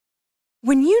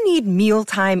When you need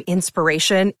mealtime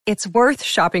inspiration, it's worth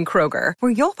shopping Kroger,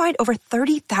 where you'll find over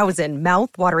 30,000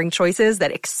 mouth-watering choices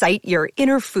that excite your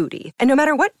inner foodie. And no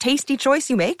matter what tasty choice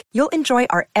you make, you'll enjoy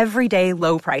our everyday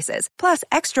low prices, plus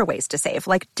extra ways to save,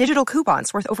 like digital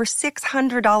coupons worth over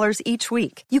 $600 each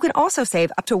week. You can also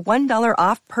save up to $1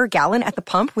 off per gallon at the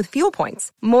pump with fuel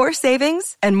points. More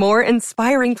savings and more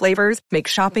inspiring flavors make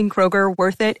shopping Kroger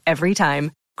worth it every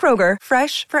time. Kroger,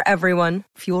 fresh for everyone.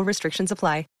 Fuel restrictions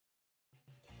apply.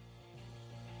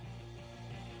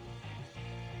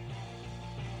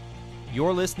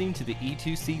 You're listening to the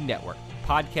E2C Network,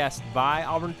 podcast by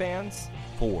Auburn fans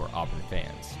for Auburn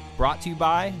fans. Brought to you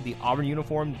by the Auburn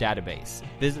Uniform Database.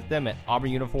 Visit them at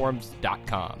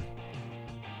auburnuniforms.com.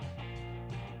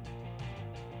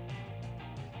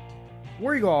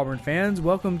 Where you go, Auburn fans?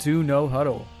 Welcome to No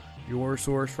Huddle, your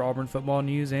source for Auburn football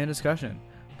news and discussion.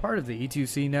 Part of the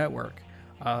E2C Network,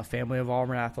 a family of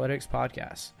Auburn athletics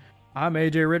podcasts. I'm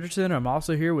AJ Richardson. I'm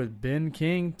also here with Ben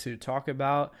King to talk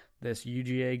about this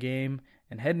UGA game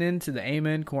and heading into the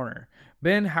Amen corner.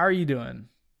 Ben, how are you doing?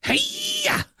 Hey,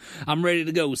 I'm ready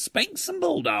to go spank some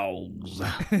Bulldogs.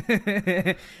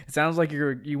 It sounds like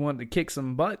you want to kick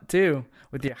some butt too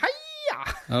with your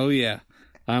hi-ya. Oh yeah,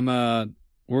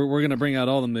 we're gonna bring out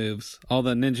all the moves, all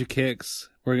the ninja kicks.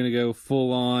 We're gonna go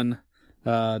full on.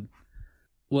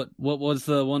 What was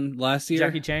the one last year?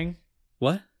 Jackie Chang.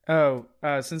 What? Oh,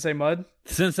 Sensei Mud.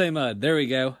 Sensei Mud. There we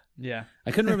go. Yeah,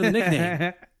 I couldn't remember the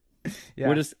nickname. Yeah.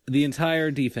 We're just the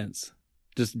entire defense,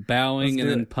 just bowing and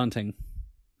then punting.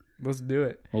 Let's do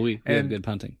it. Well, we have good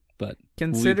punting, but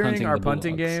considering our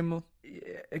punting Bulldogs.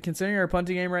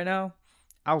 Right now,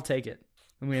 I'll take it.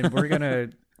 I mean, we're gonna.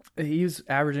 He's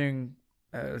averaging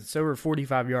it's over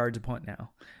 45 yards a punt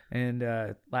now,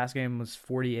 and last game was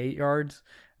 48 yards.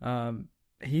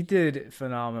 He did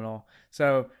phenomenal.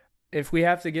 So if we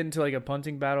have to get into like a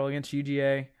punting battle against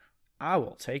UGA, I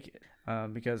will take it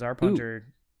because our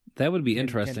punter. That would be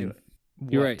interesting.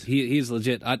 You're right. He's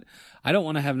legit. I don't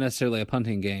want to have necessarily a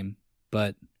punting game,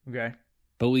 but okay.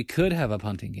 But we could have a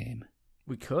punting game.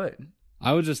 We could.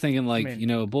 I was just thinking,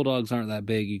 Bulldogs aren't that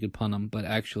big. You could punt them, but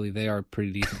actually they are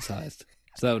pretty decent sized.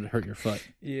 So that would hurt your foot.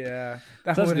 Yeah,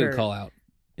 that's a good call out.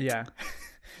 Yeah,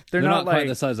 they're not quite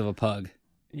the size of a pug.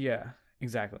 Yeah,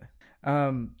 exactly.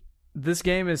 This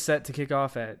game is set to kick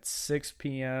off at 6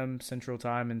 p.m. Central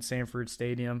Time in Sanford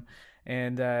Stadium,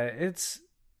 and it's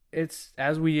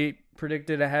as we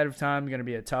predicted ahead of time, going to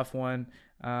be a tough one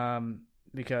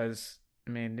because, I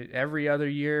mean, every other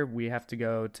year we have to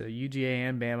go to UGA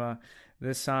and Bama.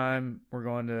 This time we're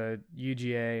going to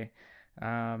UGA,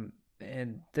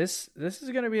 and this is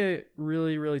going to be a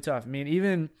really, really tough. I mean,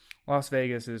 even Las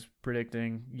Vegas is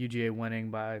predicting UGA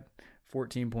winning by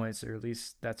 14 points, or at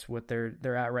least that's what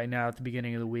they're at right now at the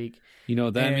beginning of the week. You know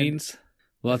what that means?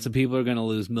 Lots of people are going to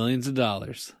lose millions of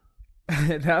dollars.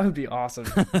 That would be awesome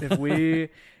if we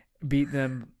beat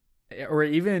them, or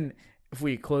even if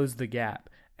we close the gap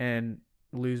and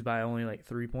lose by only like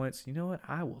 3 points. You know what?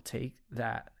 I will take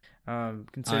that.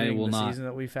 Considering the season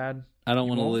that we've had, I don't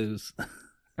want to lose.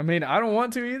 I mean, I don't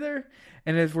want to either.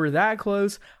 And if we're that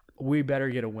close, we better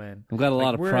get a win. I've got a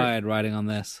lot of pride riding on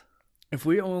this. If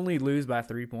we only lose by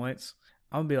 3 points,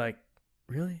 I'm gonna be like,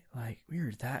 really? Like, we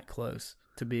were that close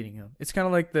to beating them. It's kind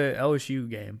of like the LSU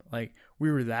game. Like, we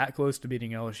were that close to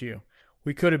beating LSU.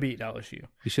 We could have beaten LSU.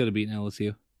 We should have beaten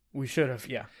LSU. We should have,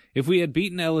 yeah. If we had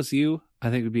beaten LSU, I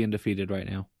think we'd be undefeated right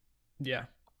now. Yeah.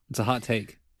 It's a hot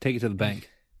take. Take it to the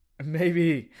bank.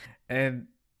 Maybe. And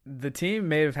the team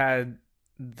may have had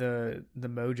the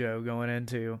mojo going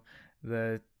into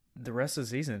the rest of the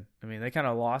season. I mean, they kind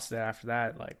of lost it after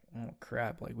that. Like, oh,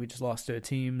 crap. Like, we just lost to a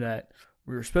team that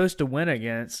we were supposed to win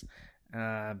against,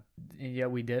 and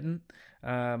yet we didn't.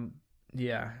 And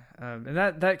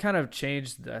that kind of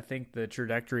changed, I think, the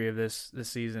trajectory of this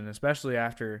season, especially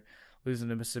after losing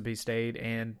to Mississippi State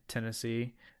and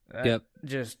Tennessee. Yep.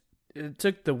 It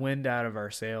took the wind out of our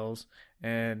sails,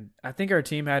 and I think our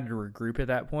team had to regroup at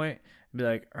that point and be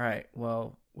like, all right,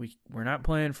 well, we're not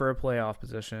playing for a playoff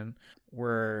position.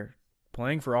 We're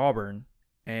playing for Auburn,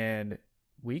 and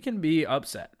we can be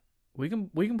upset. We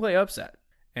can play upset,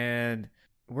 and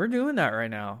we're doing that right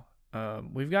now.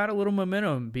 We've got a little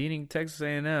momentum beating Texas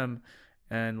A&M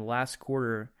in the last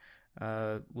quarter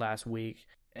last week,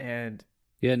 and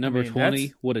number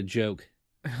 20. What a joke!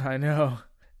 I know,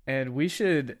 and we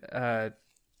should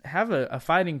have a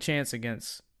fighting chance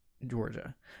against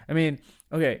Georgia. I mean,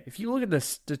 okay, if you look at the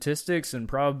statistics and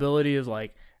probability of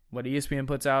like what ESPN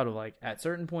puts out of like at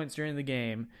certain points during the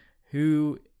game,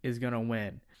 who is going to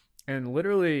win, and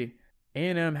literally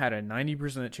A&M had a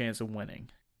 90% chance of winning.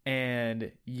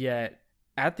 And yet,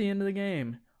 at the end of the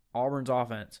game, Auburn's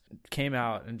offense came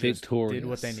out and just Victorious. did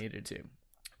what they needed to.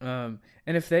 And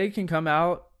if they can come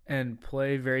out and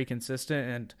play very consistent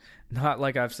and not,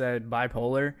 like I've said,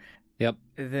 bipolar, Yep.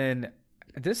 then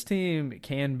this team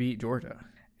can beat Georgia.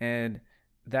 And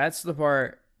that's the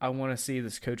part I want to see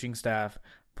this coaching staff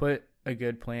put a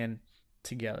good plan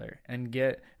together and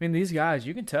get. I mean, these guys,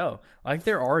 you can tell, like,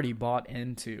 they're already bought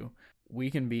into,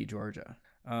 we can beat Georgia.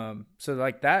 So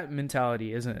like that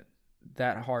mentality isn't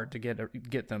that hard to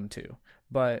get them to,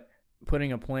 but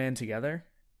putting a plan together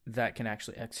that can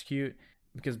actually execute,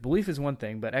 because belief is one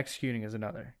thing, but executing is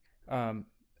another.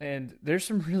 And there's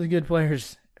some really good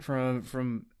players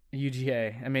from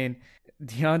UGA. I mean,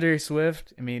 DeAndre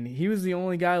Swift, I mean, he was the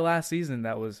only guy last season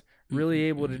that was really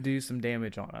able to do some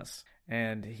damage on us.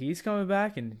 And he's coming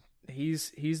back, and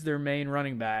he's their main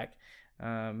running back.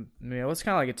 I mean, it was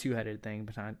kind of like a two-headed thing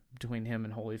between him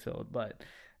and Holyfield, but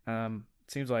it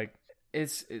seems like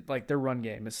like their run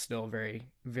game is still very,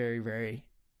 very, very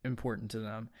important to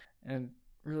them. And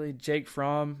really, Jake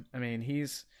Fromm, I mean,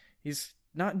 he's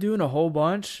not doing a whole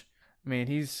bunch. I mean,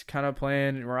 he's kind of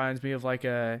playing, it reminds me of like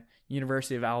a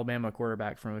University of Alabama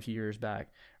quarterback from a few years back,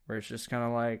 where it's just kind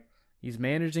of like he's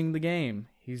managing the game.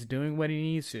 He's doing what he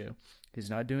needs to. He's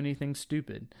not doing anything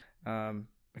stupid,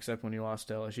 except when he lost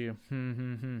to LSU.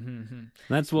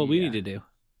 That's what we need to do.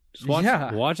 Just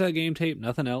watch that game tape,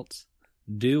 nothing else.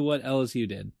 Do what LSU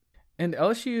did. And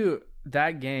LSU,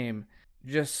 that game,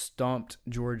 just stomped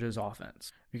Georgia's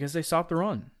offense because they stopped the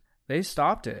run. They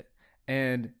stopped it.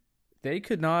 And they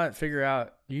could not figure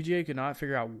out, UGA could not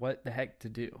figure out what the heck to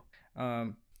do.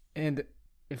 And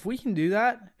if we can do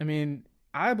that, I mean,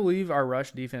 I believe our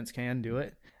rush defense can do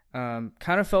it. Kind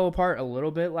of fell apart a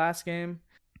little bit last game,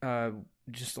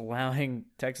 just allowing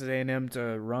Texas A&M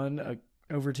to run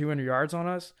over 200 yards on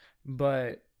us.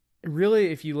 But really,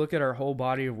 if you look at our whole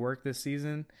body of work this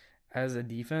season as a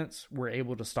defense, we're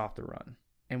able to stop the run.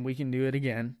 And we can do it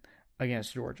again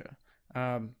against Georgia.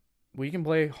 We can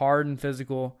play hard and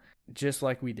physical just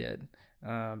like we did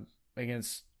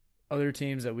against other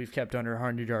teams that we've kept under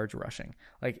 100 yards rushing.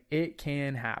 Like, it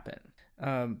can happen.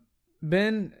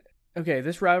 Ben, okay,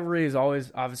 this rivalry is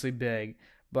always obviously big,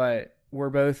 but we're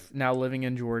both now living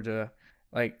in Georgia.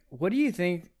 Like, what do you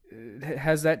think?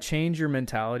 Has that changed your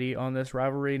mentality on this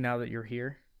rivalry now that you're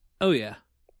here? Oh, yeah.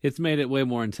 It's made it way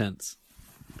more intense.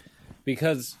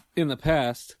 Because in the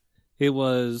past, it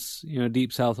was,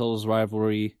 Deep South Hills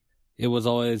rivalry. It was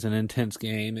always an intense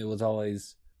game. It was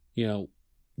always,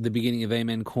 the beginning of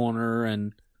Amen Corner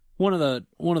and one of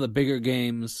the bigger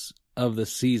games of the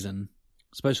season,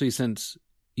 especially since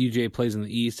UGA plays in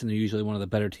the East and they're usually one of the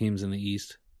better teams in the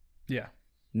East. Yeah.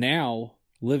 Now,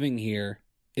 living here,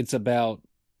 it's about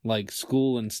like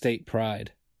school and state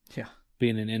pride. Yeah.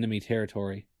 Being in enemy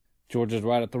territory. Georgia's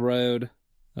right up the road.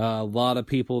 A lot of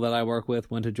people that I work with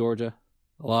went to Georgia.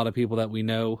 A lot of people that we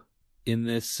know in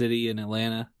this city in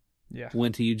Atlanta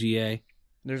went to UGA.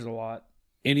 There's a lot.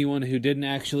 Anyone who didn't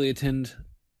actually attend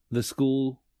the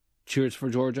school cheers for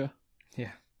Georgia.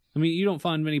 Yeah. I mean, you don't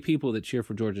find many people that cheer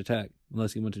for Georgia Tech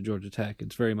unless you went to Georgia Tech.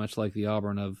 It's very much like the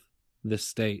Auburn of this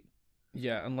state.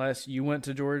 Yeah, unless you went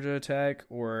to Georgia Tech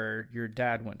or your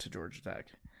dad went to Georgia Tech.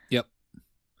 Yep.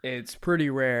 It's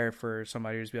pretty rare for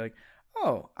somebody to just be like,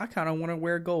 oh, I kind of want to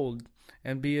wear gold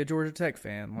and be a Georgia Tech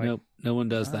fan. Like, nope, no one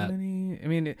does that. I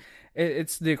mean,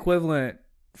 it's the equivalent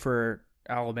for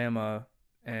Alabama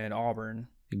and Auburn.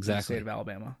 Exactly. The state of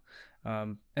Alabama.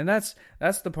 And that's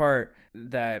the part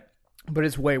that, but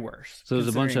it's way worse. So there's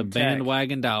a bunch of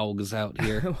bandwagon dogs out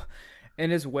here.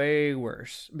 And it's way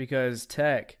worse because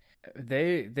Tech,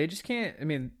 they just can't. I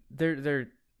mean,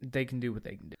 they can do what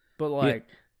they can do, but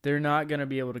they're not going to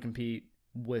be able to compete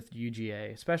with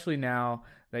UGA, especially now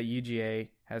that UGA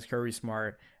has Kirby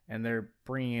Smart and they're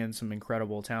bringing in some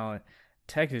incredible talent.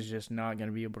 Tech is just not going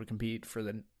to be able to compete for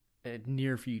the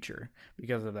near future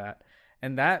because of that,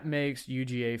 and that makes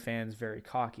UGA fans very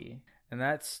cocky, and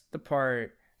that's the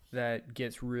part that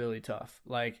gets really tough.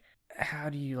 Like, how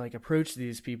do you approach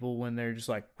these people when they're just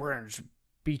like, we're gonna just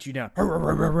beat you down,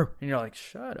 and you're like,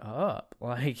 shut up.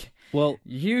 Like, well,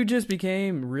 you just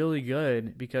became really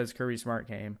good because Kirby Smart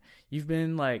came. You've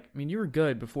been you were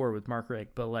good before with Mark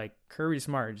Richt, but Kirby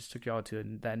Smart just took y'all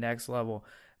to that next level.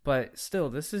 But still,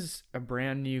 this is a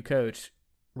brand new coach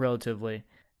relatively,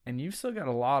 and you've still got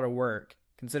a lot of work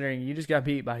considering you just got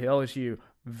beat by LSU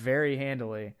very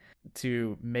handily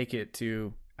to make it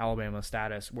to Alabama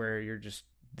status where you're just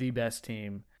the best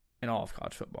team in all of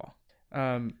college football.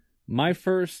 My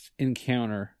first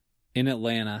encounter in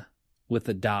Atlanta with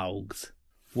the Dogs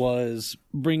was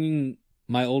bringing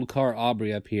my old car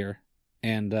Aubrey up here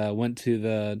and went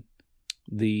to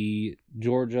the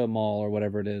Georgia Mall or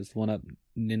whatever it is, the one up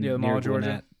in the Mall near of Georgia.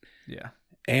 Gwinnett. Yeah.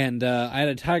 And I had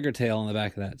a tiger tail on the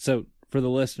back of that. So for the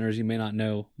listeners, you may not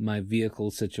know my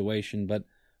vehicle situation, but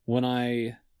when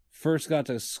I first got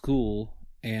to school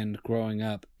and growing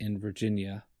up in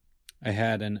Virginia, I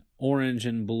had an orange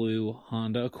and blue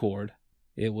Honda Accord.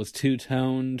 It was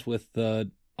two-toned with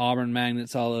the Auburn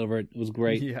magnets all over it. It was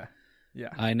great. Yeah. Yeah.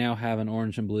 I now have an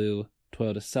orange and blue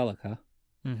Toyota Celica.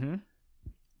 Mm-hmm.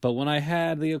 But when I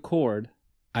had the Accord,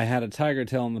 I had a tiger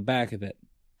tail on the back of it.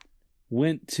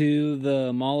 Went to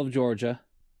the Mall of Georgia,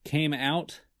 came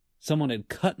out, someone had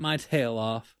cut my tail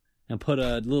off and put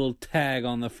a little tag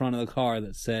on the front of the car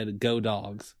that said, "Go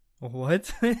Dogs."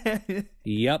 What?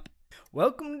 Yep.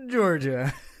 Welcome to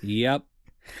Georgia. Yep.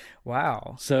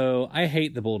 Wow. So I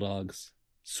hate the Bulldogs.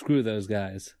 Screw those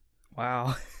guys.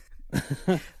 Wow.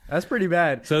 That's pretty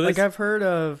bad. So like I've heard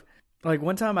of, like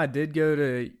one time I did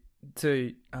go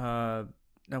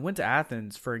I went to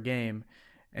Athens for a game,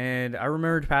 and I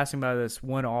remembered passing by this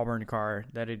one Auburn car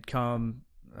that had come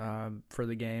for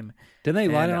the game. Did they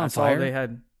light it on fire? They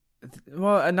had,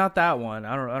 well, not that one.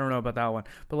 I don't know about that one,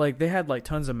 but like they had like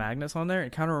tons of magnets on there.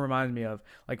 It kind of reminded me of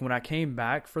like when I came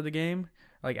back for the game,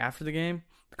 like after the game,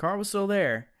 the car was still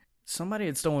there. Somebody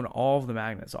had stolen all of the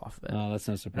magnets off of it. Oh, that's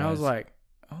no surprise. And I was like,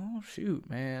 oh shoot,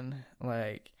 man.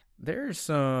 Like there's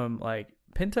some like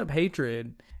pent up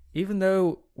hatred, even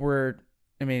though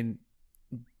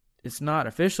it's not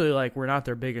officially like we're not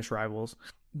their biggest rivals,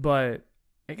 but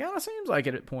it kind of seems like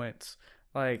it at points.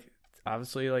 Like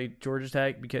obviously like Georgia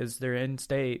Tech, because they're in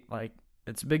state, like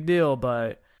it's a big deal,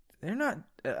 but they're not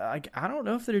like, I don't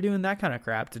know if they're doing that kind of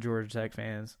crap to Georgia Tech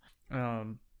fans.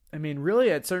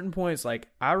 Really at certain points, like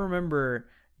I remember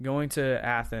going to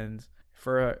Athens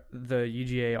for the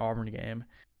UGA Auburn game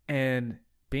and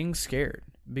being scared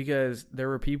because there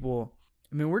were people,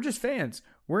 we're just fans.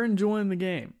 We're enjoying the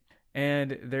game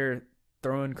and they're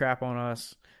throwing crap on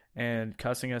us and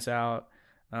cussing us out.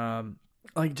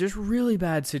 Like just really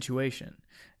bad situation.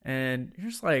 And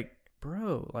you're just like,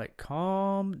 bro, like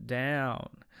calm down.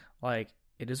 Like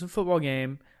it is a football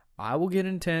game. I will get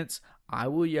intense. I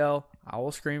will yell. I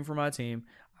will scream for my team.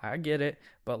 I get it.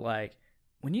 But like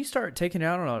when you start taking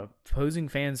out on opposing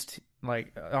fans,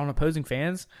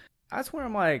 that's where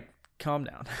I'm like, calm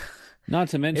down. Not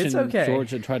to mention, it's okay.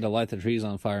 Georgia tried to light the trees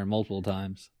on fire multiple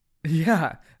times.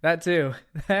 Yeah, that too.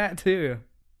 Bama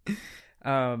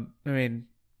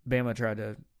tried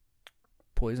to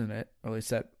poison it, or at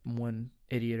least that one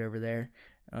idiot over there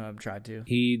tried to.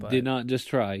 He did not just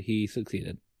try; he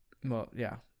succeeded. Well,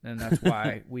 yeah, and that's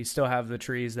why we still have the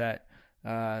trees that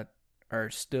are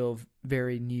still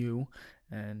very new,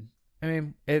 and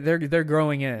they're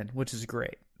growing in, which is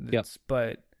great. Yep.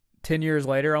 But 10 years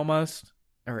later, almost,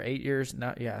 or 8 years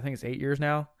now. Yeah, I think it's 8 years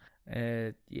now.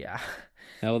 Yeah.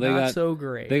 Well, not so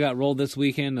great. They got rolled this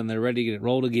weekend, and they're ready to get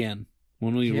rolled again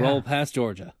when we roll past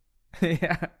Georgia.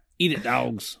 Yeah. Eat it,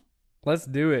 dogs. Let's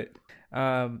do it.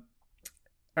 All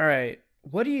right.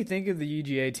 What do you think of the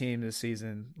UGA team this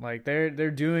season? Like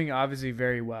they're doing obviously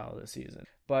very well this season,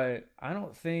 but I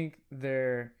don't think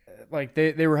they're like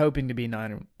they were hoping to be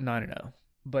 9-0,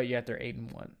 but yet they're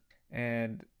 8-1,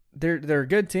 and they're a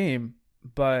good team,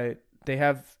 but they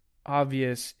have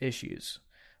obvious issues.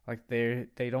 Like they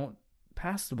don't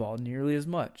pass the ball nearly as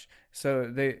much.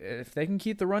 So if they can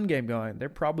keep the run game going, they're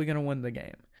probably going to win the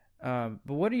game.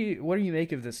 But what do you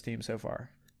make of this team so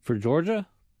far? For Georgia?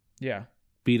 Yeah.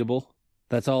 Beatable.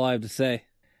 That's all I have to say.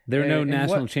 They're no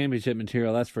national championship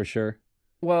material, that's for sure.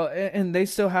 Well, and they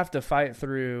still have to fight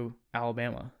through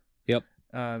Alabama. Yep.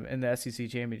 In the SEC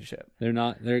championship.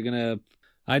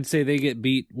 I'd say they get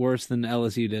beat worse than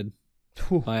LSU did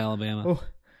by Alabama.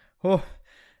 Oh,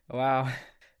 wow.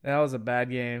 That was a bad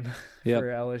game for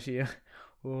LSU.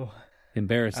 Ooh.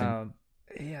 Embarrassing.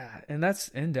 Yeah, and that's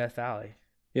in Death Valley.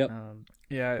 Yep.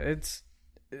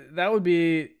 That would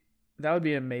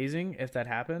be amazing if that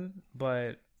happened,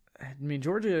 but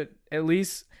Georgia at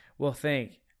least will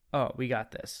think, oh, we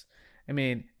got this.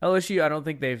 LSU, I don't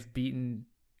think they've beaten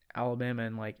Alabama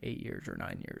in like 8 years or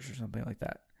 9 years or something like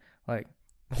that. Like,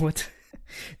 what?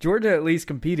 Georgia at least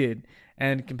competed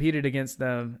against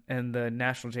them in the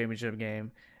national championship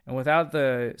game. And without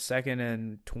the 2nd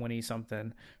and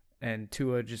 20-something and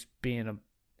Tua just being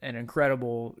an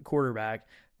incredible quarterback,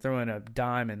 throwing a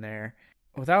dime in there,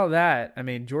 without that,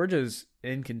 Georgia's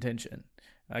in contention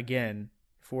again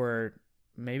for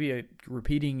maybe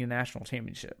repeating a national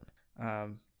championship.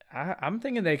 I'm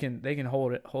thinking they can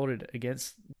hold it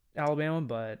against Alabama,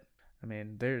 but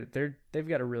they've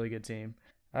got a really good team.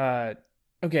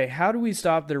 Okay, how do we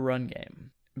stop their run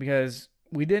game? Because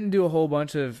we didn't do a whole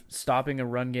bunch of stopping a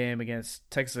run game against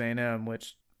Texas A&M,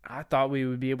 which I thought we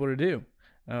would be able to do.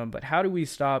 But how do we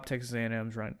stop Texas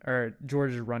A&M's run or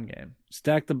Georgia's run game?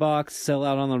 Stack the box, sell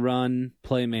out on the run,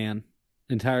 play man,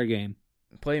 entire game.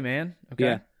 Play man, okay.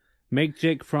 Yeah, make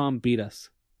Jake Fromm beat us.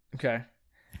 Okay.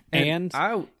 And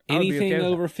I would be anything okay with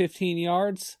over 15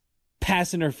 yards,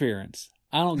 pass interference.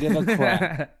 I don't give a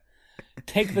crap.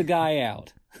 Take the guy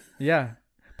out. Yeah.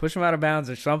 Push him out of bounds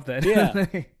or something. Yeah.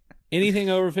 Anything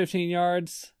over 15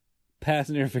 yards, pass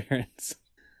interference.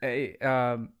 Hey,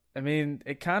 I mean,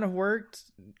 it kind of worked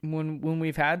when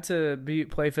we've had to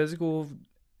play physical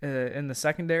in the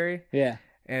secondary. Yeah.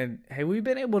 And hey, we've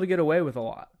been able to get away with a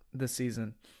lot this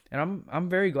season. And I'm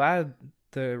very glad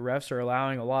the refs are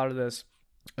allowing a lot of this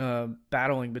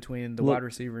battling between the wide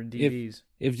receiver and DBs.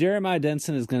 If Jeremiah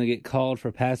Denson is going to get called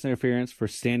for pass interference for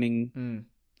standing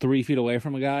 3 feet away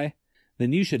from a guy,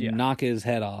 then you should knock his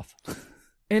head off.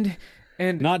 And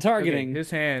not targeting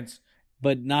his hands,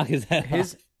 but knock his head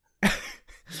off.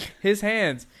 His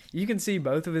hands, you can see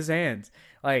both of his hands.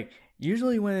 Like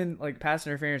usually when like pass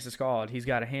interference is called, he's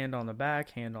got a hand on the back,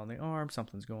 hand on the arm,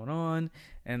 something's going on,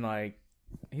 and like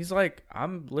he's like,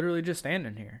 I'm literally just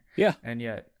standing here. Yeah. And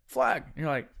yet flag. And you're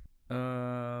like,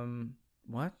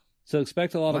 what? So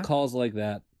expect a lot of calls like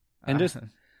that. And just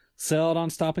sell it on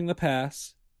stopping the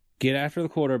pass, get after the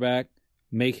quarterback,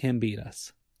 make him beat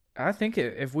us. I think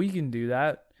if we can do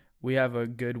that, we have a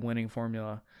good winning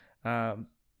formula.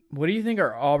 What do you think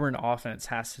our Auburn offense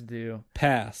has to do?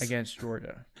 Pass. Against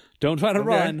Georgia. Don't try to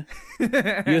run.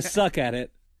 You suck at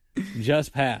it.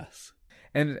 Just pass.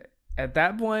 And at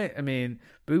that point, I mean,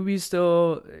 Booby's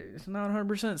still, it's not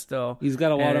 100% still. He's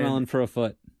got a watermelon for a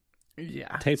foot.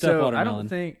 Yeah. Taped up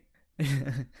watermelon.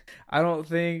 I don't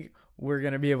think we're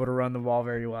going to be able to run the ball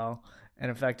very well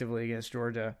and effectively against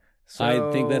Georgia. So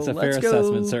I think that's a fair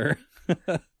assessment, sir.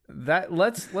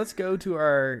 Let's go to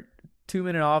our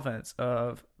 2-minute offense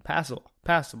of pass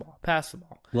the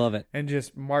ball. Love it. And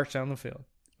just march down the field.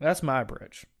 That's my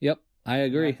approach. Yep, I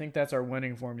agree. I think that's our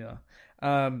winning formula.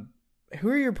 Who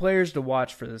are your players to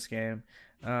watch for this game?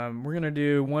 We're going to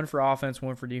do one for offense,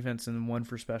 one for defense, and one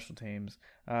for special teams.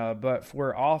 But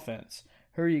for offense,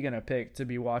 who are you going to pick to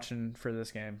be watching for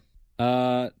this game?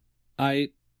 I'm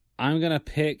going to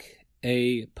pick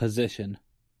a position.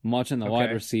 I'm watching the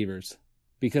wide receivers.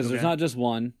 Because there's not just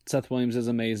one. Seth Williams is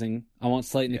amazing. I want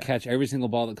Slayton to catch every single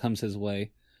ball that comes his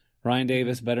way. Ryan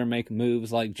Davis better make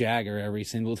moves like Jagger every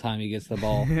single time he gets the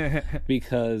ball.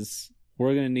 Because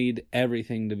we're going to need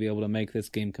everything to be able to make this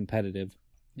game competitive.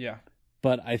 Yeah.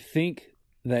 But I think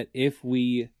that if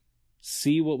we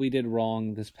see what we did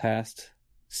wrong this past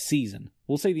season,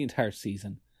 we'll say the entire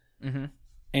season,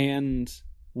 and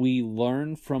we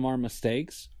learn from our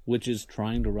mistakes, which is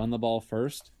trying to run the ball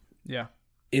first. Yeah.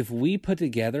 If we put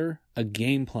together a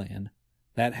game plan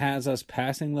that has us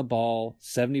passing the ball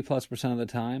 70+% of the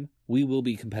time, we will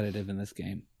be competitive in this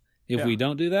game. If we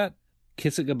don't do that,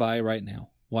 kiss it goodbye right now.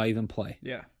 Why even play?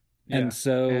 Yeah. And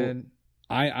so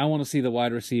I want to see the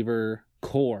wide receiver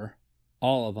core,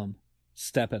 all of them,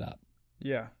 step it up.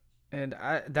 Yeah. And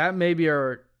that may be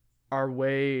our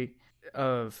way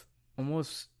of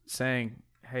almost saying,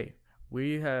 hey,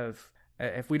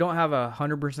 if we don't have a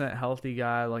 100% healthy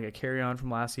guy like a carry on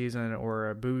from last season or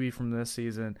a Booby from this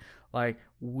season, like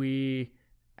we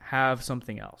have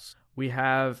something else. We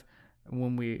have,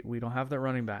 when we don't have that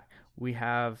running back, we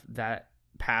have that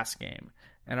pass game.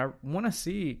 And I want to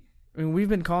see, I mean, we've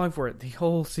been calling for it the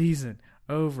whole season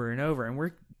over and over. And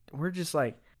we're just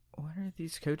like, what are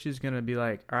these coaches going to be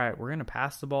like? All right, we're going to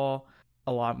pass the ball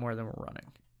a lot more than we're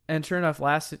running. And sure enough,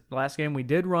 last game we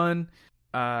did run,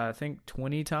 I think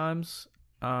 20 times.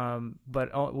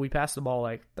 But we passed the ball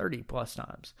like 30 plus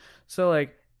times. So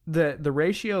like the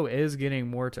ratio is getting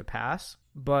more to pass,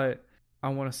 but I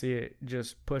want to see it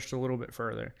just pushed a little bit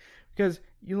further, because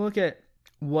you look at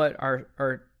what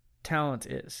our talent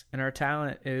is, and our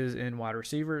talent is in wide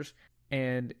receivers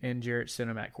and in Jarrett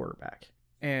Stidham at quarterback.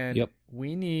 And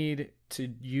we need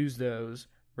to use those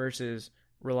versus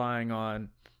relying on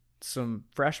some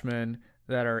freshmen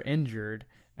that are injured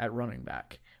at running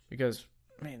back, because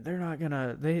I mean, they're not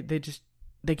gonna.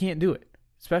 They can't do it,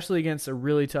 especially against a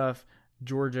really tough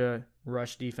Georgia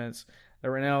rush defense that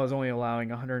right now is only allowing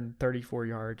 134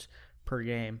 yards per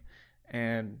game,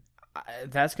 and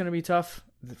that's gonna be tough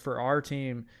for our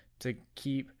team to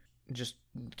keep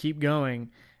going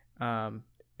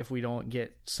if we don't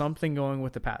get something going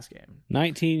with the pass game.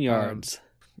 19 yards.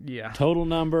 Total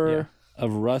number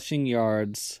of rushing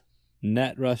yards,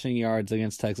 net rushing yards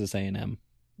against Texas A&M.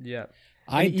 Yeah.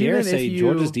 I dare say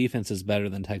Georgia's defense is better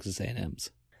than Texas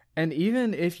A&M's. And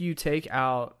even if you take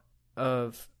out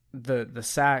of the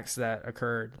sacks that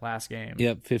occurred last game.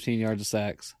 Yep, 15 yards of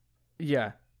sacks.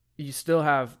 Yeah, you still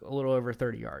have a little over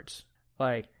 30 yards.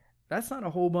 Like, that's not a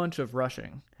whole bunch of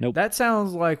rushing. Nope. That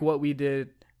sounds like what we did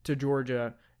to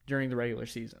Georgia during the regular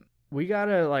season. We got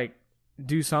to, like,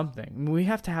 do something. I mean, we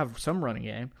have to have some running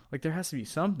game. Like, there has to be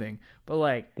something. But,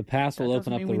 like, the pass will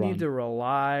open up the run. We need to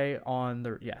rely on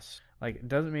the – yes. Like, it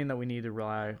doesn't mean that we need to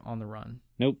rely on the run.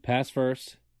 Nope. Pass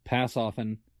first, pass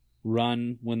often,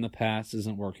 run when the pass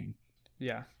isn't working.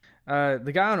 Yeah.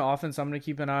 The guy on offense I'm going to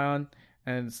keep an eye on,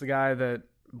 and it's the guy that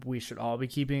we should all be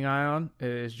keeping an eye on,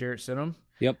 is Jarrett Stidham.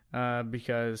 Yep.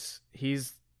 Because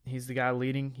he's the guy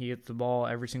leading. He gets the ball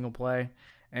every single play,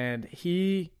 and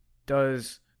he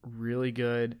does really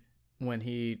good when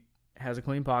he has a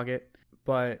clean pocket.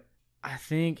 But I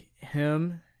think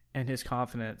him and his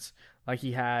confidence, like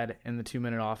he had in the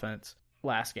 2-minute offense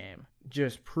last game,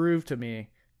 just proved to me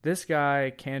this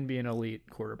guy can be an elite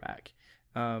quarterback.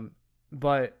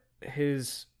 But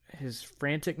his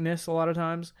franticness a lot of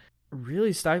times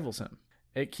really stifles him.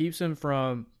 It keeps him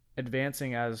from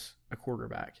advancing as a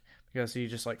quarterback because he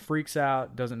just like freaks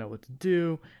out, doesn't know what to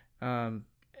do.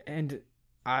 And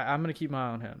I'm going to keep my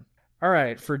eye on him. All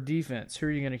right, for defense, who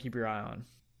are you going to keep your eye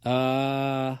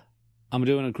on? I'm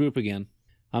doing a group again.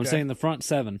 I'm saying the front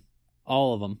seven,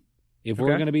 all of them. If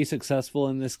we're going to be successful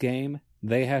in this game,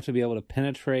 they have to be able to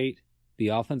penetrate the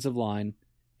offensive line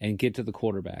and get to the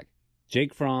quarterback.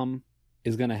 Jake Fromm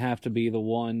is going to have to be the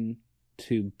one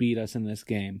to beat us in this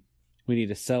game. We need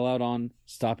to sell out on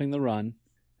stopping the run,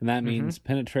 and that means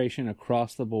penetration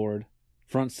across the board,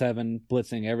 front seven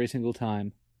blitzing every single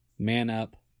time, man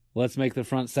up. Let's make the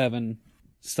front seven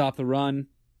stop the run,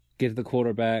 get to the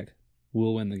quarterback.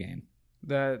 We'll win the game.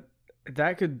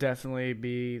 That could definitely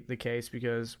be the case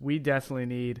because we definitely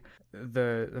need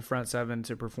the front seven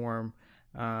to perform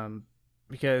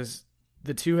because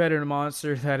the two-headed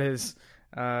monster that is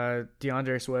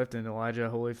DeAndre Swift and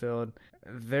Elijah Holyfield,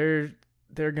 they're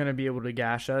going to be able to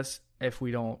gash us if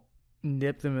we don't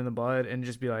nip them in the bud and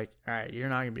just be like, all right, you're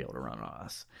not going to be able to run on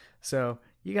us. So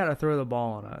you got to throw the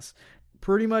ball on us.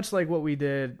 Pretty much like what we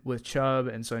did with Chubb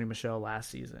and Sony Michel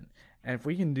last season. And if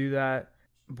we can do that,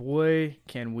 boy,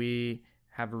 can we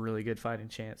have a really good fighting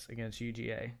chance against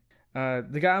UGA.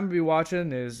 The guy I'm going to be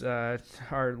watching is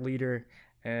our leader,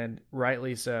 and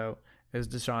rightly so, is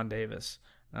Deshaun Davis.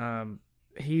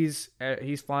 He's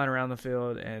flying around the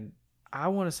field, and I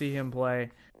want to see him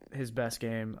play his best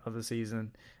game of the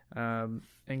season and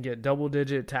get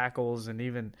double-digit tackles and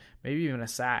maybe even a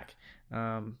sack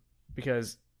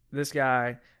because this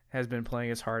guy has been playing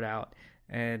his heart out.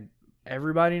 And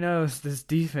everybody knows this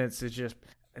defense is just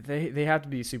they have to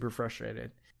be super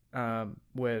frustrated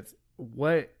with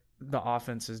what the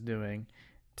offense is doing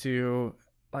to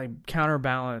like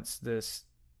counterbalance this.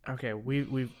 Okay,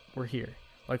 we're here.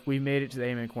 Like, we made it to the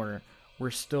Amen corner. We're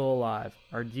still alive.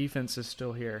 Our defense is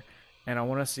still here. And I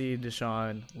want to see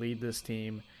Deshaun lead this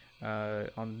team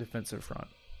on the defensive front.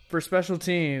 For special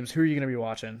teams, who are you going to be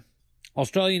watching?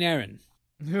 Australian Aaron.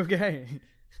 Okay.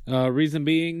 Reason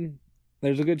being,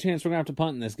 there's a good chance we're going to have to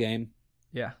punt in this game.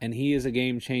 Yeah. And he is a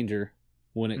game changer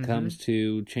when it comes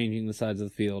to changing the sides of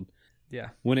the field. Yeah.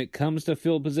 When it comes to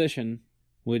field position,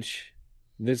 which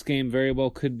this game very well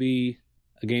could be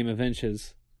a game of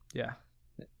inches. Yeah.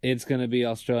 It's going to be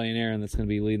Australian Aaron that's going to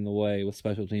be leading the way with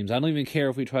special teams. I don't even care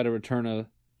if we try to return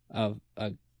a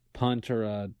punt or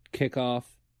a kickoff,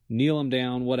 kneel him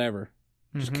down, whatever.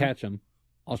 Just catch him.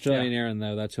 Australian Aaron,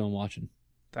 though, that's who I'm watching.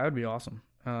 That would be awesome.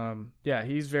 Yeah,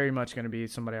 he's very much going to be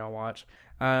somebody I'll watch.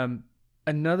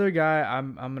 Another guy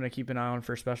I'm going to keep an eye on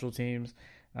for special teams,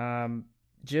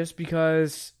 just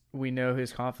because we know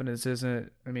his confidence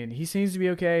isn't. I mean, he seems to be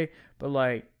okay, but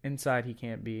like inside he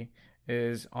can't be.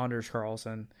 Is Anders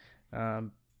Carlson,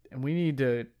 and we need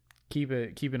to keep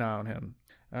an eye on him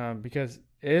because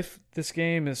if this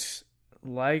game is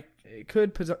like it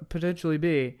could potentially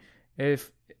be,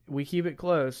 if we keep it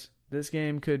close, this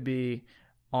game could be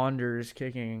Anders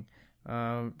kicking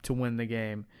to win the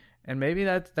game, and maybe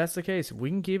that's the case. If we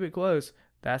can keep it close,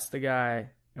 that's the guy,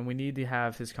 and we need to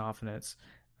have his confidence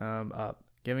up,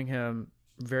 giving him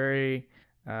very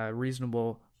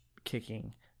reasonable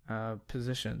kicking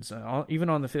positions, even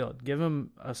on the field. Give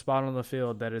him a spot on the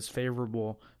field that is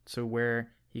favorable to where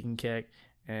he can kick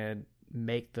and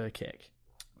make the kick.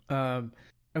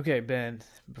 Okay, Ben,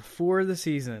 before the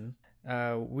season,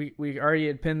 we already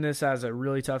had pinned this as a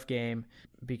really tough game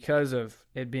because of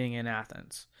it being in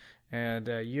Athens. And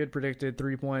you had predicted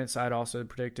 3 points. I'd also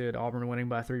predicted Auburn winning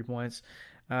by 3 points.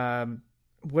 What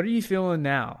are you feeling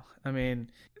now? I mean,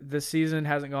 this season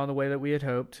hasn't gone the way that we had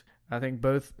hoped. I think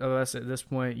both of us at this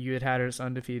point, you had us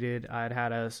undefeated. I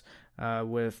had us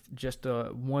with just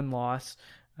one loss.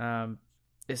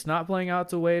 It's not playing out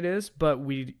the way it is, but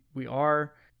we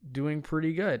are doing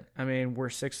pretty good. I mean, we're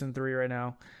 6-3 right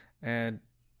now, and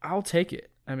I'll take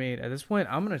it. I mean, at this point,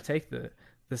 I'm going to take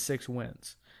the 6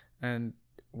 wins, and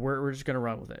we're just going to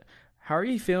run with it. How are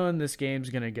you feeling this game's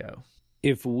going to go?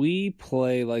 If we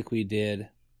play like we did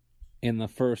in the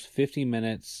first 50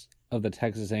 minutes of the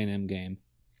Texas A&M game,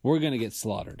 we're going to get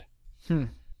slaughtered.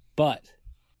 But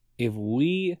if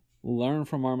we learn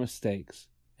from our mistakes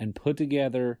and put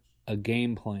together a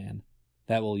game plan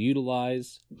that will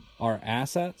utilize our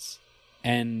assets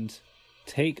and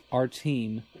take our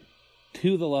team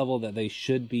to the level that they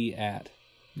should be at.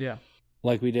 Yeah.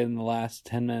 Like we did in the last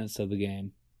 10 minutes of the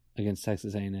game against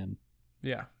Texas A&M.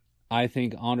 Yeah. I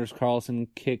think Anders Carlson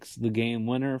kicks the game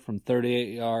winner from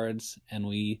 38 yards and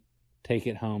we take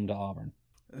it home to Auburn.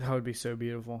 That would be so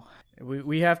beautiful.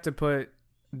 We have to put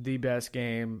the best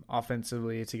game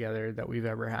offensively together that we've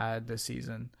ever had this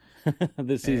season.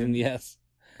 This season, yes.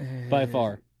 By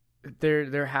far.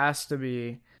 There has to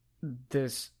be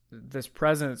this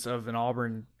presence of an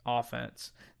Auburn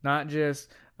offense. Not just,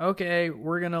 okay,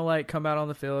 we're going to come out on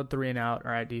the field 3 and out.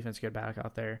 All right, defense, get back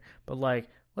out there. But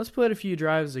let's put a few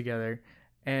drives together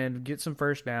and get some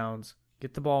first downs,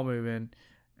 get the ball moving,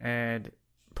 and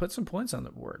put some points on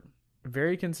the board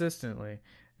very consistently.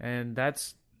 And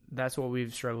that's what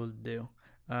we've struggled to do.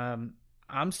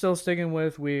 I'm still sticking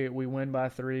with we win by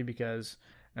 3 because,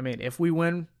 I mean, if we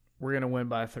win, we're going to win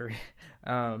by 3.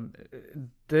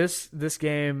 This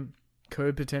game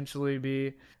could potentially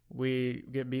be we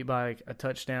get beat by a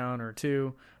touchdown or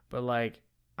 2, but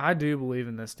I do believe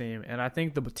in this team, and I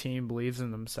think the team believes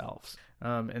in themselves.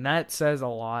 And that says a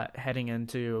lot heading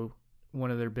into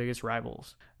one of their biggest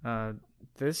rivals.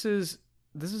 This is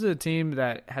a team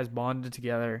that has bonded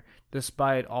together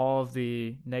despite all of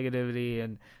the negativity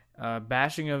and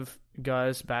bashing of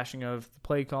Gus, bashing of the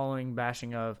play calling,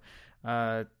 bashing of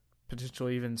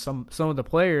potentially even some of the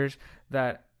players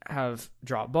that have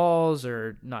dropped balls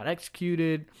or not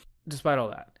executed. Despite all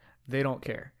that, they don't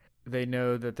care. They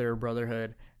know that they're a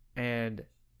brotherhood, and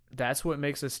that's what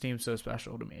makes this team so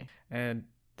special to me. And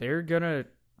they're going to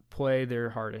play their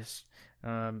hardest.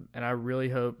 And I really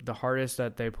hope the hardest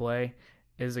that they play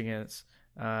is against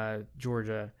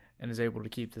Georgia and is able to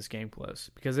keep this game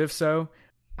close. Because if so,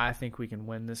 I think we can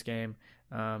win this game.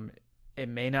 It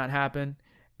may not happen,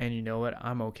 and you know what?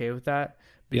 I'm okay with that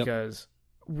because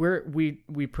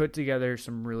we put together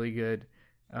some really good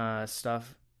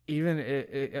stuff. Even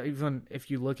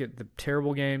if you look at the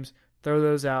terrible games, throw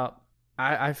those out.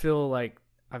 I feel like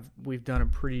we've done a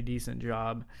pretty decent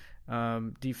job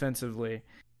defensively.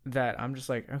 That I'm just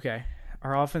okay,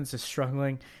 our offense is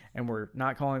struggling, and we're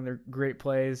not calling their great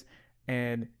plays.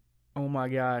 And oh my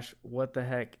gosh, what the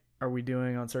heck are we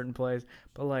doing on certain plays?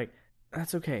 But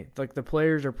that's okay. The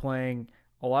players are playing.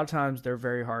 A lot of times they're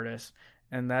very hardest,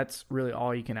 and that's really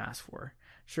all you can ask for.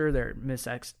 Sure, they're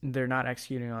not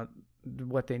executing on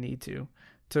what they need to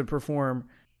perform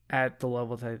at the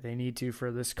level that they need to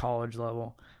for this college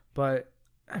level. But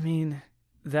I mean,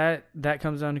 that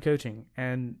comes down to coaching,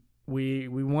 and we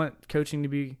want coaching to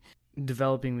be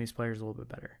developing these players a little bit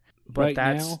better. But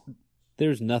now,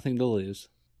 there's nothing to lose.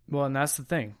 Well, and that's the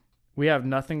thing. We have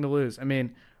nothing to lose. I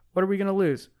mean, what are we going to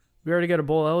lose? We already got a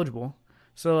bowl eligible.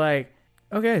 So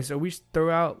okay, so we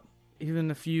throw out even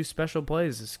a few special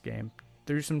plays this game.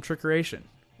 There's some trickeration.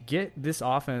 Get this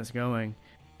offense going,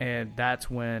 and that's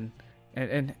when,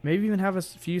 and maybe even have a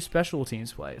few special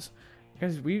teams plays.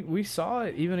 Because we saw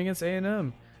it even against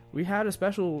A&M. We had a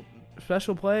special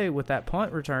play with that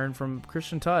punt return from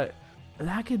Christian Tutt.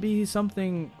 That could be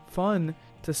something fun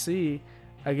to see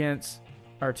against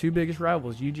our 2 biggest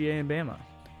rivals, UGA and Bama.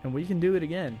 And we can do it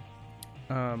again.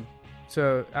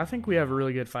 So I think we have a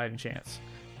really good fighting chance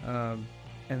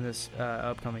in this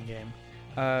upcoming game.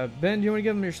 Ben, do you want to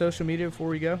give them your social media before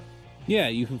we go? Yeah,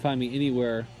 you can find me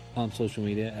anywhere on social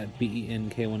media at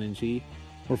BENK1NG,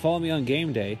 or follow me on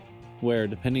game day, where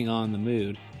depending on the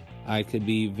mood, I could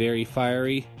be very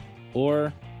fiery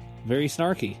or very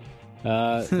snarky.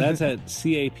 That's at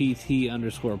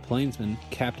CAPT_Plainsman,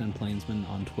 Captain Plainsman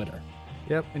on Twitter.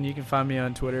 Yep, and you can find me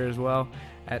on Twitter as well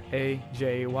at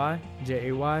AJAY_.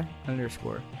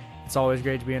 It's always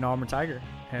great to be an Auburn Tiger,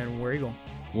 and War Eagle.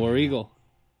 War Eagle.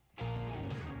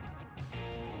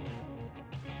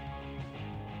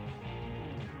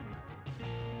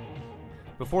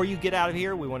 Before you get out of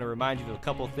here, we want to remind you of a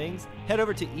couple of things. Head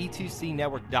over to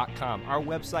e2cnetwork.com, our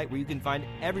website where you can find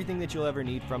everything that you'll ever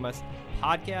need from us,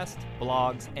 podcasts,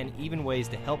 blogs, and even ways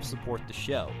to help support the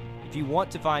show. If you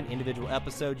want to find individual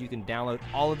episodes, you can download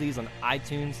all of these on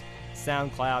iTunes,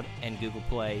 SoundCloud, and Google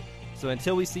Play. So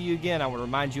until we see you again, I want to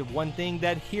remind you of one thing,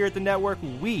 that here at the network,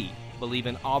 we believe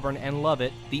in Auburn and love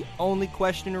it. The only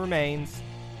question remains,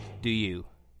 do you?